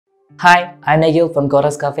Hi, I'm Nekhil from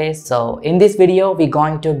𝐶𝐬 𝐔𝐬. So in this video, we're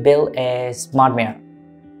going to build a smart mirror.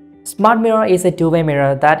 Smart mirror is a two-way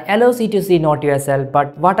mirror that allows you to see not yourself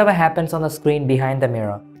but whatever happens on the screen behind the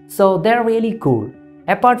mirror. So they're really cool.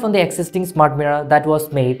 Apart from the existing smart mirror that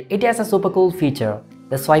was made, it has a super cool feature,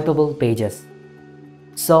 the swipeable pages.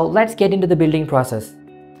 So let's get into the building process.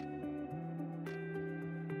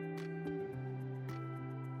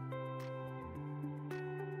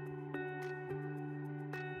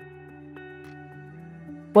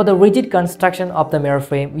 For the rigid construction of the mirror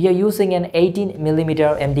frame, we are using an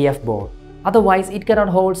 18mm MDF board. Otherwise, it cannot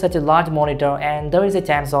hold such a large monitor and there is a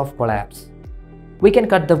chance of collapse. We can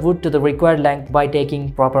cut the wood to the required length by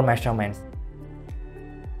taking proper measurements.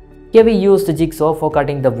 Here we use the jigsaw for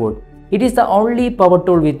cutting the wood. It is the only power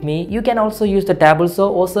tool with me. You can also use the table saw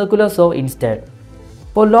or circular saw instead.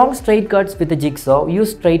 For long straight cuts with the jigsaw,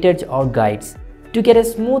 use straight edge or guides. To get a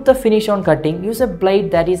smoother finish on cutting, use a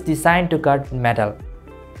blade that is designed to cut metal.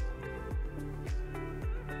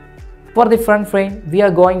 For the front frame, we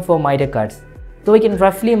are going for miter cuts, so we can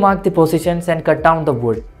roughly mark the positions and cut down the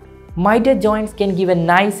wood. Miter joints can give a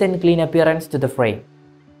nice and clean appearance to the frame.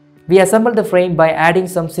 We assemble the frame by adding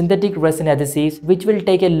some synthetic resin adhesives which will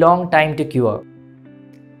take a long time to cure.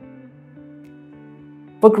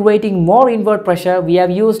 For creating more inward pressure, we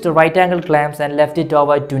have used right angle clamps and left it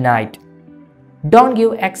over tonight. Don't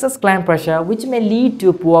give excess clamp pressure which may lead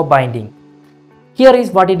to poor binding. Here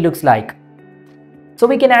is what it looks like. So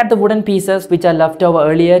we can add the wooden pieces which are left over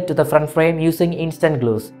earlier to the front frame using instant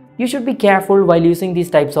glues. You should be careful while using these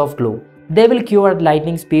types of glue. They will cure at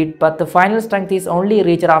lightning speed, but the final strength is only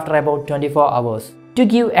reached after about 24 hours. To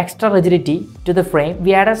give extra rigidity to the frame,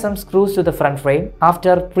 we added some screws to the front frame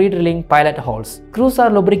after pre-drilling pilot holes. Screws are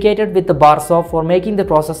lubricated with the bar saw for making the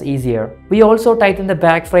process easier. We also tighten the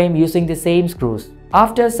back frame using the same screws.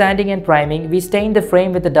 After sanding and priming, we stain the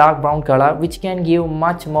frame with a dark brown color which can give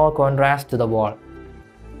much more contrast to the wall.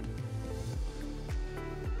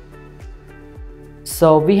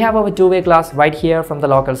 So we have our two-way glass right here from the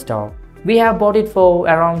local store. We have bought it for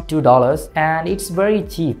around $2 and it's very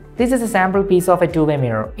cheap. This is a sample piece of a two-way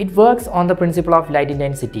mirror. It works on the principle of light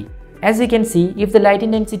intensity. As you can see, if the light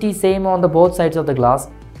intensity is same on the both sides of the glass,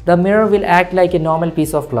 the mirror will act like a normal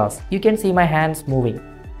piece of glass. You can see my hands moving.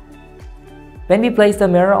 When we place the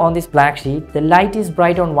mirror on this black sheet, the light is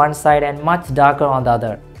bright on one side and much darker on the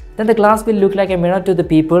other. Then the glass will look like a mirror to the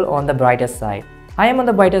people on the brightest side. I am on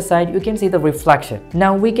the brighter side, you can see the reflection.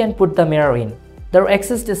 Now we can put the mirror in. There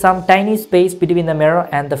exists some tiny space between the mirror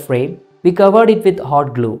and the frame. We covered it with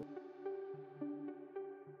hot glue.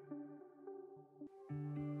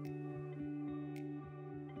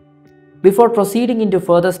 Before proceeding into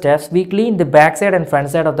further steps, we clean the back side and front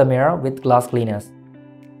side of the mirror with glass cleaners.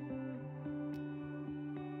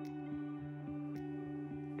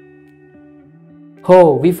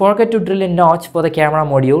 Oh, we forgot to drill a notch for the camera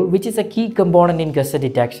module, which is a key component in gusset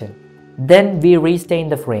detection. Then we restain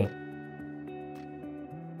the frame.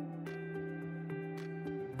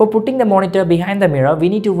 For putting the monitor behind the mirror, we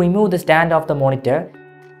need to remove the stand of the monitor.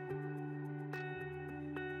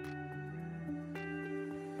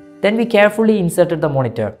 Then we carefully inserted the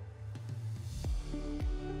monitor.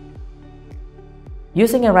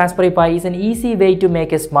 Using a Raspberry Pi is an easy way to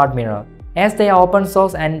make a smart mirror, as they are open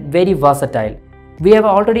source and very versatile. We have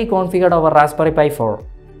already configured our Raspberry Pi 4.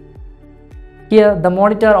 Here, the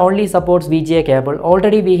monitor only supports VGA cable.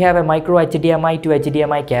 Already we have a micro HDMI to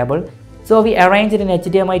HDMI cable, so we arranged an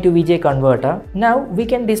HDMI to VGA converter. Now we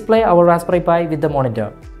can display our Raspberry Pi with the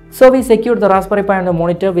monitor. So we secured the Raspberry Pi on the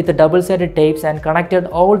monitor with the double-sided tapes and connected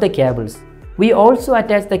all the cables. We also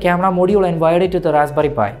attached the camera module and wired it to the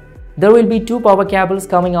Raspberry Pi. There will be two power cables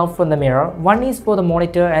coming out from the mirror. One is for the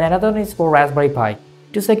monitor and another is for Raspberry Pi.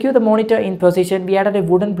 To secure the monitor in position, we added a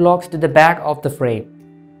wooden blocks to the back of the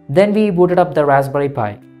frame. Then we booted up the Raspberry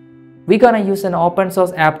Pi. We're gonna use an open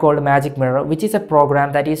source app called Magic Mirror, which is a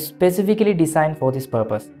program that is specifically designed for this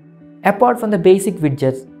purpose. Apart from the basic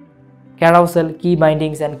widgets, carousel, key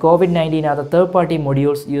bindings and COVID-19 are the third-party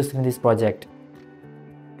modules used in this project.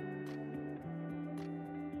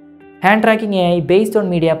 Hand tracking AI based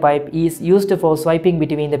on MediaPipe is used for swiping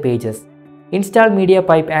between the pages. Install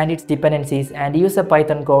MediaPipe and its dependencies and use a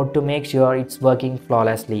Python code to make sure it's working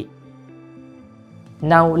flawlessly.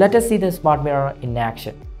 Now let us see the smart mirror in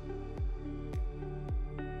action.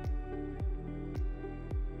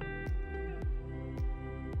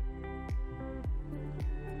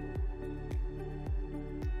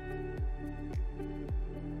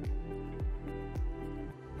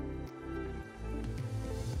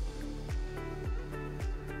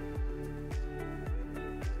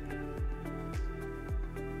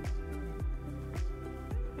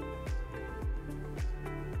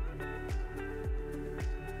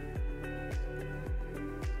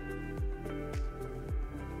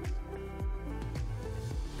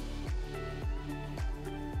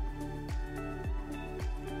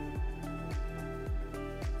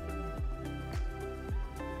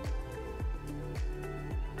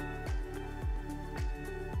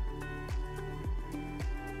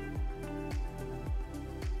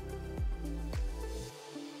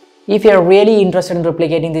 If you are really interested in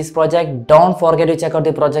replicating this project, don't forget to check out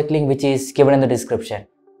the project link which is given in the description.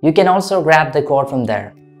 You can also grab the code from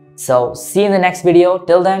there. So see you in the next video.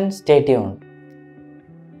 Till then, stay tuned.